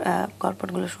লেখালেখির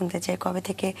গল্পগুলো শুনতে চাই। কবে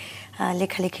থেকে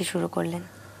লেখালেখি শুরু করলেন?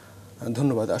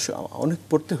 ধন্যবাদ। আসলে অনেক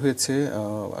পড়তে হয়েছে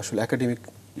আসলে একাডেমিক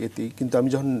ইয়েতেই, কিন্তু আমি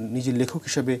যখন নিজে লেখক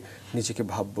হিসাবে নিজেকে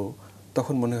ভাববো,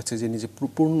 তখন মনে হচ্ছে যে নিজে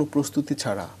পূর্ণ প্রস্তুতি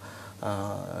ছাড়া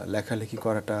লেখালেখি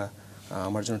করাটা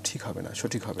আমার জন্য ঠিক হবে না,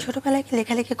 সঠিক হবে না। ছোটবেলায় কি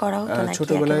লেখালেখি করা হতো নাকি?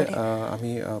 ছোটবেলায়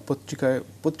আমি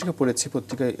পত্রিকা পড়েছি,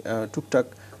 পত্রিকায় টুকটাক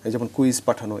যেমন কুইজ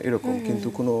পাঠানো এরকম, কিন্তু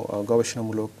কোনো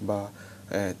গবেষণামূলক বা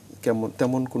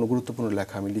তেমন কোনো গুরুত্বপূর্ণ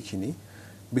লেখা আমি লিখিনি।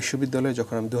 বিশ্ববিদ্যালয়ে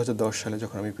যখন আমি 2010 সালে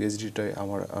যখন আমি পিএইচডিটায়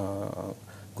আমার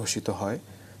ঘোষিত হয়,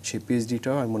 সেই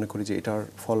পিএইচডিটাও আমি মনে করি যে এটার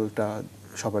ফলটা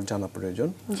সবার জানা প্রয়োজন।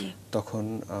 তখন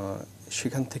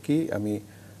সেখান থেকেই আপনি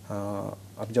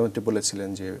যেমনটি বলেছিলেন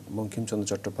যে বঙ্কিমচন্দ্র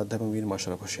চট্টোপাধ্যায় এবং মীর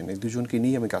মশাররফ হোসেন, এই দুজনকে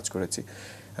নিয়ে আমি কাজ করেছি।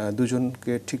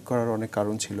 দুজনকে ঠিক করার অনেক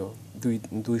কারণ ছিল।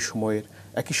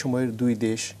 একই সময়ের দুই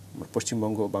দেশ,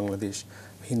 পশ্চিমবঙ্গ, বাংলাদেশ,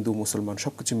 হিন্দু মুসলমান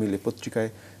সব কিছু মিলে পত্রিকায়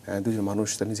দুজন মানুষ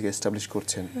তারা নিজেকে এস্টাবলিশ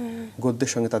করছেন।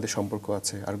 গদ্যের সঙ্গে তাদের সম্পর্ক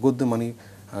আছে, আর গদ্য মানে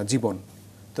জীবন।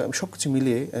 তো আমি সব কিছু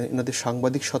মিলিয়ে এনাদের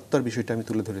সাংবাদিক সত্তার বিষয়টা আমি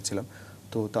তুলে ধরেছিলাম।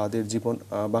 তো তাদের জীবন,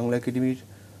 বাংলা একাডেমির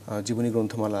জীবনী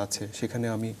গ্রন্থমালা আছে, সেখানে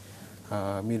আমি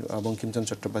বঙ্কিমচন্দ্র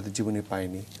চট্টোপাধ্যায়ের জীবনী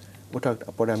পাইনি। ওটা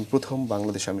পরে আমি প্রথম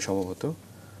বাংলাদেশে আমি সম্ভবত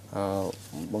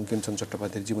বঙ্কিমচন্দ্র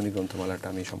চট্টোপাধ্যায়ের জীবনী গ্রন্থমালাটা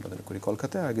আমি সম্পাদন করি।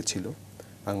 কলকাতায় আগে ছিল,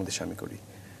 বাংলাদেশে আমি করি।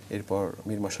 এরপর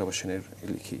মীর মশাররফ হোসেনের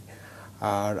লিখি।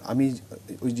 আর আমি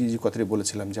ওই যে কথাটি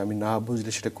বলেছিলাম যে আমি না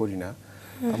বুঝলে সেটা করি না।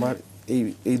 আমার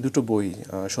এই দুটো বই,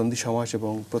 সন্ধি সমাস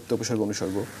এবং প্রত্যয় উপসর্গ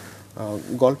অনুসর্গ,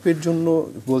 গল্পের জন্য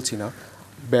বলছি না,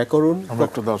 ব্যাকরণ। আমরা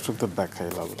একটু দর্শকদের দেখাই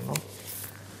লাবণ্য।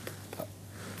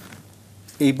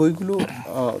 এই বইগুলো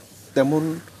তেমন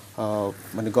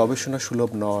মানে গবেষণা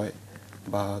সুলভ নয়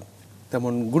বা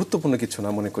তেমন গুরুত্বপূর্ণ কিছু না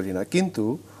মনে করি না, কিন্তু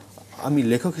আমি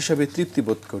লেখক হিসাবে তৃপ্তি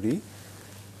বোধ করি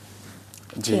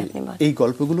যে এই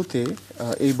গল্পগুলোতে,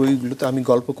 এই বইগুলোতে আমি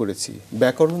গল্প করেছি।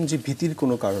 ব্যাকরণ যে ভীতির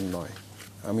কোনো কারণ নয়,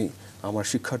 আমি আমার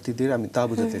শিক্ষার্থীদের আমি তা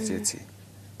বোঝাতে চেয়েছি।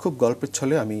 খুব গল্পের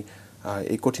ছলে আমি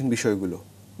এই কঠিন বিষয়গুলো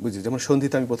বুঝি। যেমন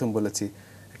সন্ধিতে আমি প্রথম বলেছি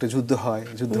একটা যুদ্ধ হয়,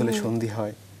 যুদ্ধ হলে সন্ধি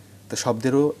হয়। তো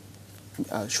শব্দেরও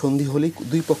সন্ধি হলেই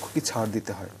দুই পক্ষকে ছাড়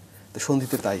দিতে হয়, তো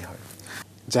সন্ধিতে তাই হয়।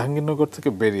 জাহাঙ্গীরনগর থেকে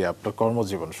বেরিয়ে আপনার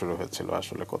কর্মজীবন শুরু হয়েছিল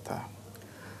আসলে কোথায়?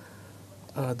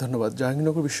 ধন্যবাদ।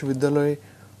 জাহাঙ্গীরনগর বিশ্ববিদ্যালয়ে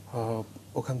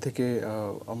ওখান থেকে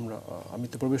আমি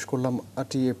তো প্রবেশ করলাম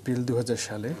 8ই এপ্রিল 2000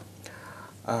 সালে।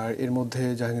 আর এর মধ্যে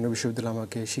জাহাঙ্গীরনগর বিশ্ববিদ্যালয়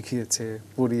আমাকে শিখিয়েছে,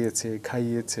 পড়িয়েছে,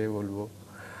 খাইয়েছে বলবো।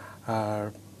 আর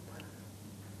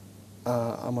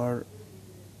আমার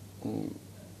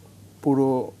পুরো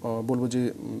বলবো যে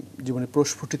জীবনে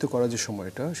প্রস্ফুটিত করা যে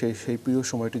সময়টা, সেই প্রিয়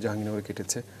সময়টি জাহাঙ্গীরনগরে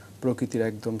কেটেছে, প্রকৃতির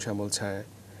একদম শ্যামল ছায়ায়।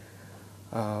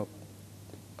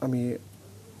 আমি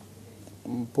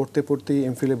পড়তেই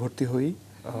এমফিলে ভর্তি হই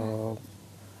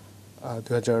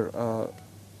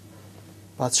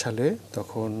 2005 সালে।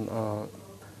 তখন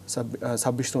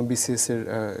 26তম BCS এর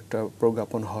একটা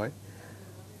প্রজ্ঞাপন হয়,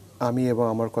 আমি এবং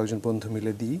আমার কয়েকজন বন্ধু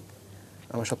মিলে দিই।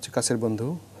 আমার সবচেয়ে কাছের বন্ধু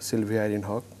সিলভিয়া আইরিন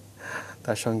হক,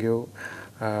 তার সঙ্গেও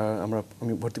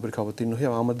আমি ভর্তি পরীক্ষা অবতীর্ণ হই।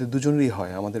 আমাদের দুজনেরই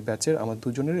হয়, আমাদের ব্যাচের আমার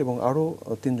দুজনের এবং আরও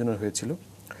 3 জনের হয়েছিল।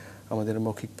 আমাদের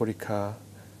মৌখিক পরীক্ষা,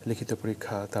 লিখিত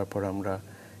পরীক্ষা, তারপর আমরা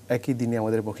একই দিনে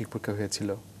আমাদের মৌখিক পরীক্ষা হয়েছিল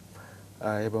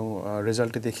এবং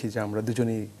রেজাল্টে দেখি যে আমরা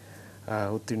দুজনেই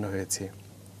উত্তীর্ণ হয়েছি।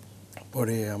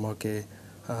 পরে আমাকে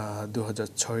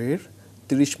 2006-এর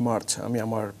 30 মার্চ আমি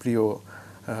আমার প্রিয়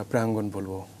প্রাঙ্গণ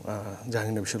বলবো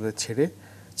জাহাঙ্গীরনগর বিশ্ববিদ্যালয় ছেড়ে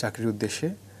চাকরির উদ্দেশ্যে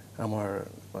আমার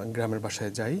গ্রামের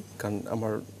বাসায় যাই। কারণ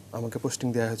আমাকে পোস্টিং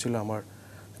দেওয়া হয়েছিল আমার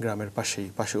গ্রামের পাশে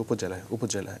উপজেলায়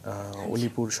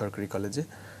উলিপুর সরকারি কলেজে।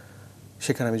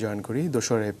 সেখানে আমি জয়েন করি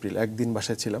 2রা এপ্রিল। একদিন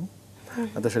বাসায় ছিলাম,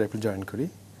 2রা এপ্রিল জয়েন করি।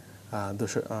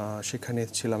 সেখানে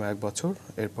ছিলাম 1 বছর।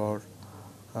 এরপর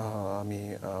আমি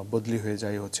বদলি হয়ে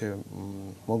যাই হচ্ছে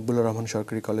মকবুলুর রহমান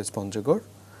সরকারি কলেজ পঞ্চগড়।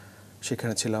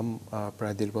 সেখানে ছিলাম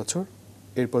প্রায় 1.5 বছর।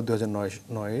 এরপর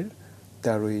 2009-এর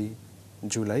 13ই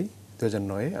জুলাই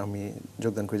 2009-এ আমি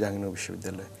যোগদান করি জাহাঙ্গীরনগর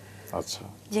বিশ্ববিদ্যালয়ে। আচ্ছা,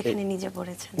 যেখানে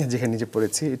নিজে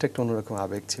পড়েছি। এটা একটা অন্যরকম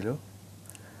আবেগ ছিল।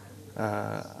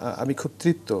 আমি খুব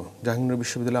তৃপ্ত, জাহাঙ্গীরনগর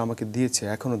বিশ্ববিদ্যালয় আমাকে দিয়েছে,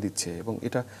 এখনও দিচ্ছে। এবং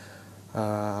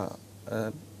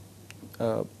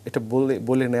এটা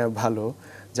বলে নেওয়া ভালো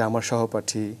যে আমার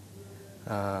সহপাঠী,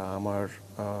 আমার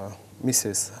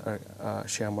মিসেস,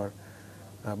 সে আমার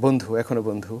বন্ধু, এখনো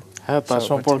বন্ধু। হ্যাঁ, তার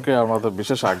সম্পর্কে আমাদের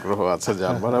বিশেষ আগ্রহ আছে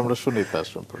জানবার, আমরা শুনি তার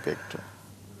সম্পর্কে একটু।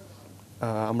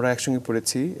 আমরা একসঙ্গে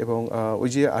পড়েছি এবং ওই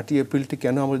যে 8ই এপ্রিলটি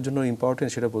কেন আমার জন্য ইম্পর্টেন্ট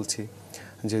সেটা বলছি।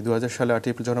 যে 2000 সালে 8ই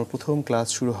এপ্রিল যখন আমার প্রথম ক্লাস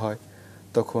শুরু হয়,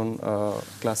 তখন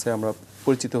ক্লাসে আমরা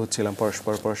পরিচিত হচ্ছিলাম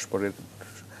পরস্পরের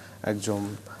একজন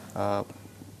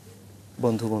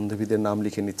বন্ধুবান্ধবীদের নাম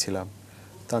লিখে নিচ্ছিলাম।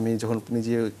 তো আমি যখন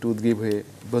নিজে একটু উদ্গ্রীব হয়ে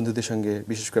বন্ধুদের সঙ্গে,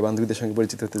 বিশেষ করে বান্ধবীদের সঙ্গে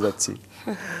পরিচিত হতে যাচ্ছি,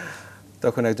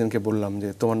 তখন একজনকে বললাম যে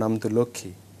তোমার নাম তো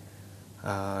লক্ষ্মী।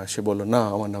 সে বলল না,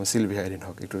 আমার নাম সিলভিয়া আইরিন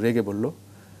হক। একটু রেগে বলল।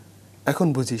 এখন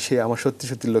বুঝি সে আমার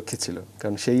সত্যি লক্ষ্মী ছিল,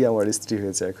 কারণ সেই আমার স্ত্রী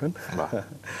হয়েছে এখন।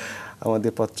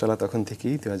 আমাদের পথ চলা তখন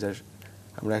থেকেই 2000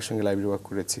 আমরা একসঙ্গে লাইব্রেরি ওয়ার্ক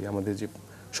করেছি। আমাদের যে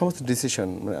সমস্ত ডিসিশন,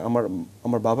 মানে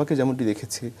আমার বাবাকে যেমনটি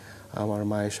দেখেছি আমার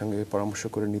মায়ের সঙ্গে পরামর্শ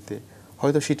করে নিতে,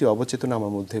 হয়তো সেটি অবচেতন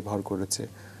আমার মধ্যে ভর করেছে।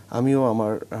 আমিও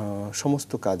আমার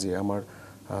সমস্ত কাজে আমার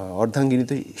অর্ধাঙ্গিনী,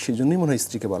 তো সেজন্যই মনে হয়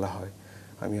স্ত্রীকে বলা হয়,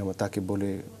 আমি তাকে বলে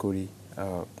করি,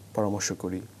 পরামর্শ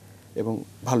করি এবং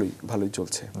ভালোই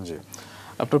চলছে। জি,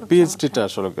 আপনার পিএইচডিটা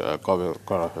আসলে কবে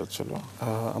করা হয়েছিল?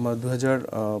 আমার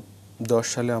 2010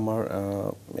 সালে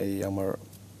আমার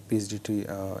পিএইচডিটি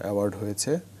অ্যাওয়ার্ড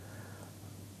হয়েছে।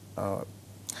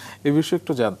 এই বিষয়ে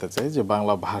একটু জানতে চাই যে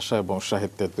বাংলা ভাষা এবং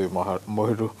সাহিত্যের 2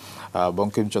 মহিরু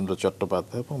বঙ্কিমচন্দ্র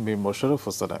চট্টোপাধ্যায় এবং মীর মোশাররফ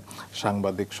হোসেনের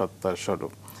সাংবাদিক সত্তার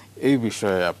স্বরূপ, এই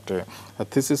বিষয়ে আপনি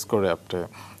থিসিস করে আপনি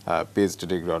পিএইচডি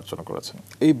ডিগ্রি অর্জন করেছেন।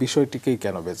 এই বিষয়টিকেই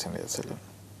কেন বেছে নিয়েছিলেন?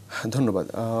 ধন্যবাদ।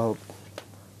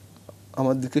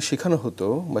 আমাদেরকে শেখানো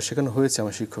হয়েছে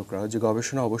আমার শিক্ষকরা যে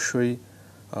গবেষণা অবশ্যই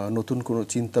নতুন কোনো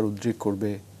চিন্তার উদ্রেক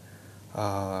করবে,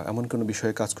 এমন কোনো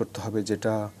বিষয়ে কাজ করতে হবে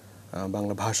যেটা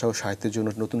বাংলা ভাষা ও সাহিত্যের জন্য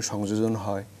নতুন সংযোজন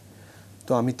হয়।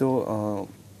 তো আমি তো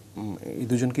এই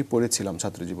দুজনকেই পড়েছিলাম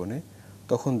ছাত্র জীবনে।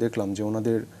 তখন দেখলাম যে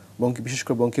ওনাদের বিশেষ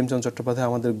করে বঙ্কিমচন্দ্র চট্টোপাধ্যায়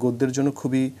আমাদের গদ্যের জন্য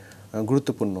খুবই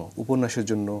গুরুত্বপূর্ণ, উপন্যাসের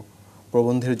জন্য,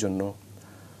 প্রবন্ধের জন্য।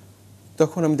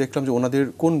 তখন আমি দেখলাম যে ওনাদের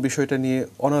কোন বিষয়টা নিয়ে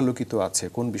অনালোকিত আছে,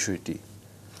 কোন বিষয়টি।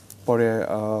 পরে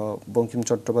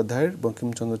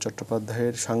বঙ্কিমচন্দ্র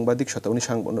চট্টোপাধ্যায়ের সাংবাদিক সত্তা,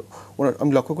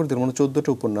 আমি লক্ষ্য করে দেখলাম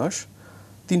 14টা উপন্যাস,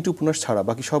 3টি উপন্যাস ছাড়া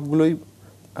বাকি সবগুলোই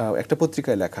একটা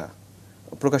পত্রিকায় লেখা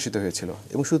প্রকাশিত হয়েছিল।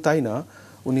 এবং শুধু তাই না,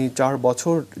 উনি 4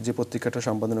 বছর যে পত্রিকাটা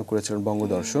সম্পাদনা করেছিলেন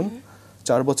বঙ্গদর্শন,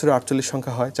 4 বছরে 48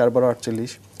 সংখ্যা হয়,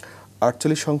 4-12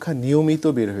 48 সংখ্যা নিয়মিত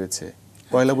বের হয়েছে।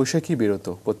 পয়লা বৈশাখই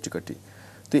বেরোতো পত্রিকাটি।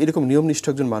 তো এরকম নিয়মনিষ্ঠ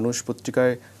একজন মানুষ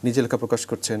পত্রিকায় নিজে লেখা প্রকাশ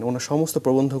করছেন। ওনার সমস্ত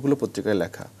প্রবন্ধগুলো পত্রিকায়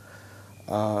লেখা।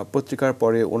 পত্রিকার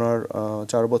পরে ওনার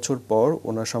 4 বছর পর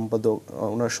ওনার সম্পাদক,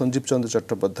 ওনার সঞ্জীব চন্দ্র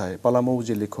চট্টোপাধ্যায়, পালামৌ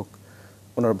যে লেখক,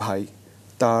 ওনার ভাই,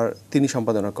 তিনি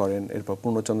সম্পাদনা করেন। এরপর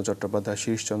পূর্ণচন্দ্র চট্টোপাধ্যায়,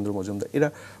 শিরিষচন্দ্র মজুমদার, এরা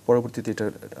পরবর্তীতে এটা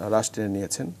রাশ টেনে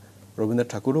নিয়েছেন। রবীন্দ্রনাথ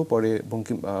ঠাকুরও পরে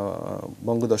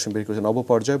বঙ্গদর্শন বের করেছেন,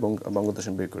 নবপর্যায়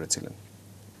বঙ্গদর্শন বের করেছিলেন।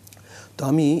 তো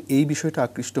আমি এই বিষয়টা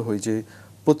আকৃষ্ট হই যে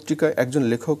পত্রিকায় একজন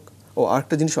লেখক, ও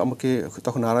আরেকটা জিনিস আমাকে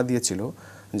তখন নাড়া দিয়েছিল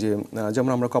যে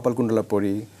যেমন আমরা কপালকুণ্ডলা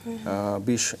পড়ি,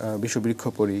 বিষবৃক্ষ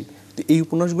পড়ি, তো এই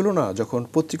উপন্যাসগুলো না যখন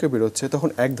পত্রিকায় বেরোচ্ছে তখন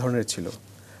এক ধরনের ছিল,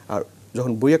 আর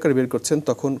যখন বই আকারে বের করছেন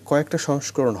তখন কয়েকটা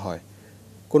সংস্করণ হয়,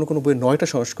 কোনো কোনো বইয়ে 9টা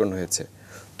সংস্করণ হয়েছে।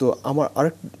 তো আমার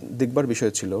আরেক দেখবার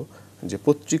বিষয় ছিল যে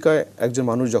পত্রিকায় একজন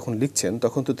মানুষ যখন লিখছেন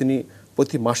তখন তো তিনি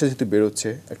প্রতি মাসে যেহেতু বেরোচ্ছে,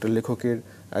 একটা লেখকের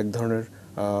এক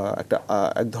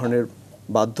ধরনের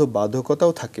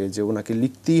বাধ্যকতাও থাকে যে ওনাকে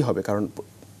লিখতেই হবে, কারণ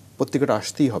পত্রিকাটা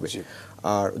আসতেই হবে।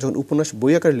 আর যখন উপন্যাস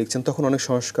বই আকারে লিখছেন তখন অনেক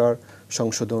সংস্কার,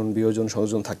 সংশোধন, বিয়োজন,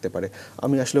 সংযোজন থাকতে পারে।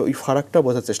 আমি আসলে ওই ফারাকটা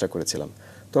বোঝার চেষ্টা করেছিলাম।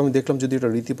 তো আমি দেখলাম যদি এটা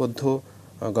রীতিবদ্ধ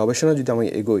গবেষণা যদি আমি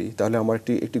এগোই তাহলে আমার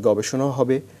একটি গবেষণাও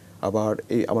হবে, আবার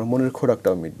আমার মনের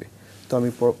খোরাকটাও মিটবে। তো আমি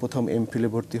প্রথম এমফিলে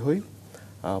ভর্তি হই।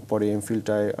 পরে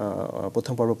এমফিলটায়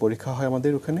প্রথম পর্ব পরীক্ষা হয়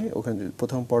আমাদের ওখানে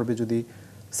প্রথম পর্বে যদি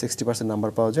 60%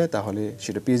 নাম্বার পাওয়া যায় তাহলে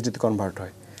সেটা পিএইচডিতে কনভার্ট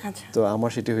হয়। তো আমার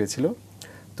সেটি হয়েছিল।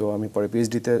 তো আমি পরে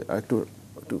পিএইচডিতে একটু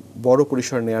বড়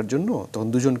পরিসর নেওয়ার জন্য তখন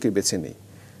দুজনকে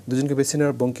বেছে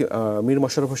নেওয়ার মীর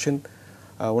মোশাররফ হোসেন,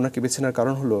 ওনাকে বেছে নেওয়ার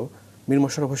কারণ হলো মীর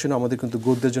মোশাররফ হোসেন আমাদের কিন্তু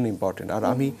গদ্যের জন্য ইম্পর্টেন্ট। আর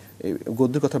আমি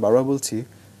গদ্যের কথা বারবার বলছি,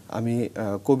 আমি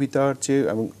কবিতার চেয়ে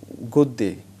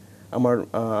গদ্যে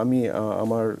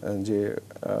আমার যে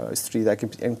স্ত্রী, তাকে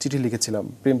চিঠি লিখেছিলাম,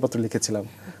 প্রেমপত্র লিখেছিলাম,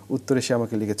 উত্তরে সে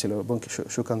আমাকে লিখেছিল বঙ্কি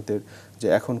সুকান্তের যে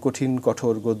এখন কঠিন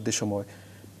কঠোর গদ্যের সময়।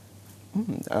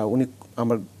 উনি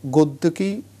আমার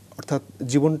গদ্যকেই, অর্থাৎ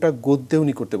জীবনটা গদ্যে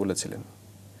উনি করতে বলেছিলেন।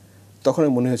 তখন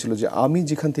মনে হয়েছিল যে আমি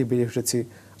যেখান থেকে বেরিয়ে এসেছি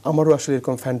আমারও আসলে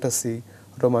এরকম ফ্যান্টাসি,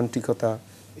 রোমান্টিকতা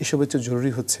এসবের চেয়ে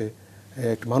জরুরি হচ্ছে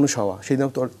একটা মানুষ হওয়া। সেই জন্য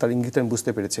তার ইঙ্গিত আমি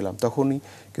বুঝতে পেরেছিলাম। তখনই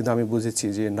কিন্তু আমি বুঝেছি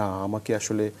যে না, আমাকে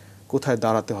আসলে কোথায়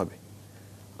দাঁড়াতে হবে।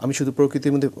 আমি শুধু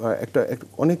প্রকৃতির মধ্যে একটা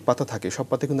অনেক পাতা থাকে, সব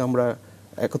পাতা কিন্তু আমরা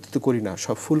একত্রিত করি না,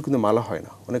 সব ফুল কিন্তু মালা হয়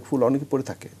না, অনেক ফুল অনেকে পড়ে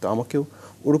থাকে। তো আমাকেও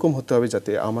ওরকম হতে হবে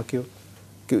যাতে আমাকেও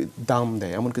কেউ দাম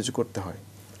দেয়, এমন কিছু করতে হয়,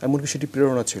 এমনকি সেটি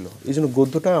প্রেরণা ছিল। এই জন্য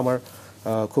গদ্যটা আমার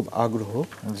খুব আগ্রহ।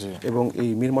 এবং এই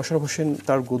মীর মোশাররফ হোসেন,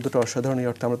 তার গদ্যটা অসাধারণ। এই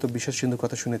অর্থে আমরা তো বিশেষ সিন্ধুর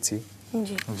কথা শুনেছি,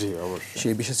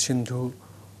 সেই বিশেষ সিন্ধু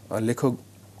লেখক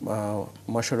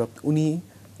মোশাররফ,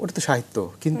 ওটা তো সাহিত্য,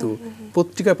 কিন্তু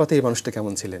পত্রিকার পাতে এই মানুষটা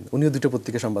কেমন ছিলেন। উনিও 2টো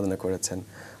পত্রিকা সম্পাদনা করেছেন,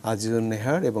 আজিজুন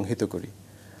নেহার এবং হিতকরী।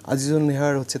 আজিজুন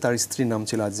নেহার হচ্ছে, তার স্ত্রীর নাম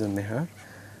ছিল আজিজুন নেহার।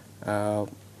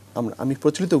 আমি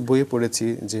প্রচলিত বইয়ে পড়েছি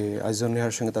যে আজিজুন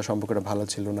নেহার সঙ্গে তার সম্পর্কটা ভালো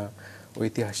ছিল না।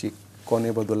 ঐতিহাসিক কনে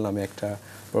বদল নামে একটা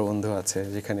প্রবন্ধ আছে,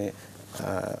 যেখানে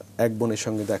এক বোনের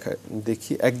সঙ্গে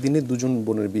দেখি একদিনে 2জন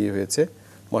বোনের বিয়ে হয়েছে,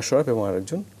 মোশাররফ এবং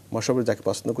আরেকজন। মোশাররফ যাকে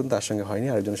পছন্দ করেন তার সঙ্গে হয়নি,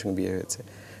 আরেকজনের সঙ্গে বিয়ে হয়েছে,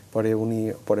 উনি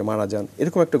পরে মারা যান,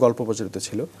 এরকম একটা গল্প প্রচলিত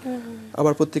ছিল।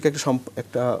 আবার পত্রিকা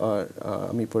একটা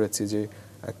আমি পড়েছি যে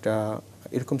একটা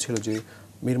এরকম ছিল যে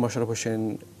মীর মোশাররফ হোসেন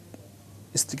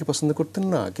স্ত্রীকে পছন্দ করতেন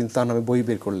না, কিন্তু তার নামে বই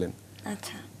বের করলেন।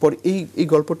 পরে এই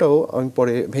গল্পটাও আমি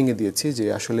পরে ভেঙে দিয়েছি যে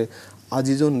আসলে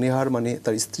আজিজুন নেহার মানে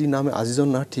তার স্ত্রীর নামে আজিজুন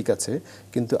না, ঠিক আছে,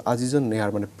 কিন্তু আজিজুন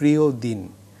নেহার মানে প্রিয় দিন,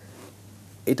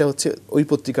 এটা হচ্ছে ওই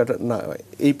পত্রিকাটা না।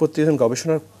 এই পত্রিকার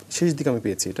গবেষণার শেষ দিকে আমি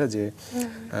পেয়েছি এটা, যে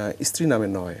স্ত্রী নামে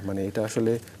নয়, মানে এটা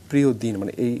আসলে প্রিয় দিন,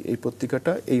 মানে এই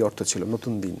পত্রিকাটা এই অর্থ ছিল,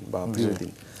 নতুন দিন বা প্রিয়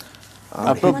দিন।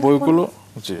 আপনার বইগুলো,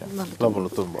 জি বলো,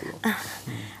 তুমি বলো।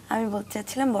 আমি বলতে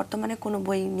চাচ্ছিলাম বর্তমানে কোনো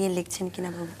বই নিয়ে লিখছেন কিনা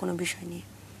বা কোনো বিষয় নিয়ে?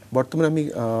 বর্তমানে আমি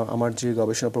আমার যে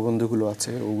গবেষণা প্রবন্ধগুলো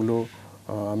আছে ওগুলো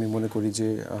আমি মনে করি যে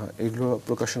এগুলো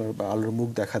প্রকাশনার বা আলোর মুখ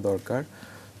দেখা দরকার।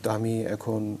 তো আমি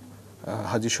এখন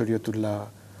হাজী শরীয়তুল্লাহ,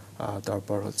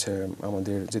 তারপর হচ্ছে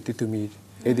আমাদের যে তিতুমির,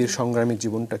 এদের সংগ্রামী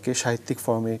জীবনটাকে সাহিত্যিক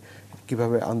ফর্মে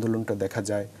কিভাবে আন্দোলনটা দেখা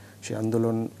যায়, সেই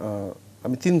আন্দোলন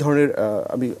আমি 3 ধরনের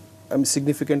আমি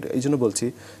সিগনিফিক্যান্ট এই জন্য বলছি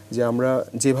যে আমরা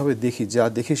যেভাবে দেখি, যা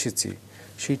দেখে এসেছি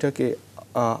সেইটাকে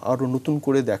আরও নতুন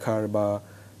করে দেখার বা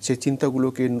সেই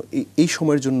চিন্তাগুলোকে এই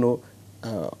সময়ের জন্য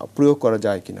প্রয়োগ করা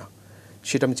যায় কিনা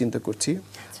সেটা আমি চিন্তা করছি।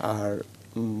 আর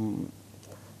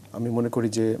আমি মনে করি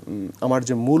যে আমার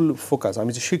যে মূল ফোকাস,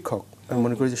 আমি যে শিক্ষক, আমি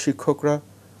মনে করি যে শিক্ষকরা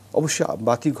অবশ্যই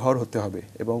বাতি ঘর হতে হবে,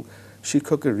 এবং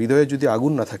শিক্ষকের হৃদয়ে যদি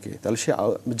আগুন না থাকে তাহলে সে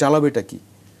জ্বালাবেটা কি।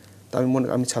 তা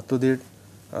আমি ছাত্রদের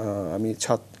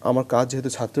আমার কাজ যেহেতু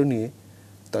ছাত্র নিয়ে,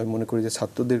 তাই আমি মনে করি যে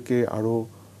ছাত্রদেরকে আরও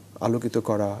আলোকিত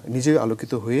করা, নিজে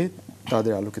আলোকিত হয়ে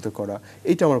তাদের আলোকিত করা,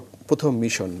 এইটা আমার প্রথম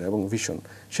মিশন এবং ভিশন।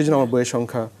 সেজন্য আমার বইয়ের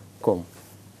সংখ্যা কম।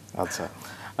 আচ্ছা,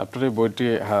 আপনার এই বইটি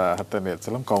হাতে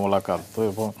নিয়েছিলাম, কমলাকান্ত,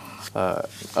 এবং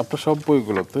আপনার সব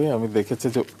বইগুলোতে আমি দেখেছি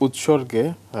যে উৎসর্গে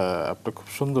আপনি খুব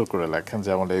সুন্দর করে লেখেন,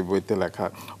 যেমন এই বইতে লেখা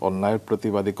অন্যায়ের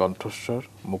প্রতিবাদী কণ্ঠস্বর,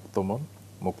 মুক্তমন,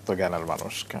 মুক্ত জ্ঞানের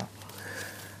মানুষকে?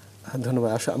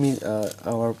 ধন্যবাদ। আসলে আমি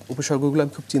আমার উপসর্গগুলো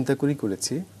আমি খুব চিন্তা করেই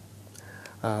করেছি।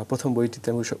 প্রথম বইটিতে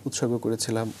আমি উৎসর্গ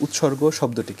করেছিলাম উৎসর্গ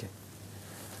শব্দটিকে।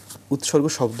 উৎসর্গ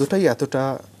শব্দটাই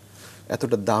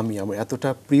এতটা দামি, আমার এতটা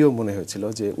প্রিয় মনে হয়েছিল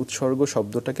যে উৎসর্গ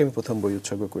শব্দটাকে আমি প্রথম বই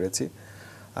উৎসর্গ করেছি।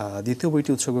 দ্বিতীয় বইটি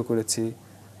উৎসর্গ করেছি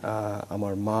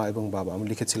আমার মা এবং বাবা। আমি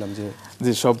লিখেছিলাম যে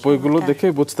জি, সব বইগুলো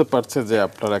দেখেই বুঝতে পারছে যে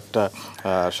আপনার একটা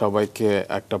সবাইকে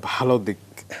একটা ভালো দিক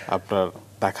আপনার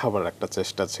দেখাবার একটা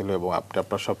চেষ্টা ছিল এবং আপনি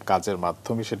আপনার সব কাজের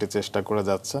মাধ্যমে সেটি চেষ্টা করে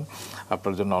যাচ্ছেন।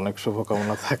 আপনার জন্য অনেক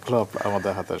শুভকামনা থাকলো।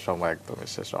 আমাদের হাতে সময় একদমই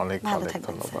শেষ। অনেক ভালো অনেক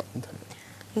থাকবেন, ধন্যবাদ।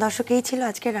 দর্শক, এই ছিল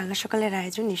আজকের রাঙা সকালের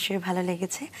আয়োজন। নিশ্চয়ই ভালো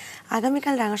লেগেছে।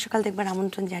 আগামীকাল রাঙা সকাল দেখবার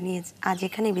আমন্ত্রণ জানিয়ে আজ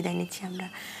এখানেই বিদায় নিচ্ছি আমরা।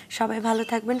 সবাই ভালো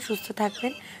থাকবেন, সুস্থ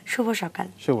থাকবেন। শুভ সকাল।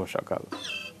 শুভ সকাল।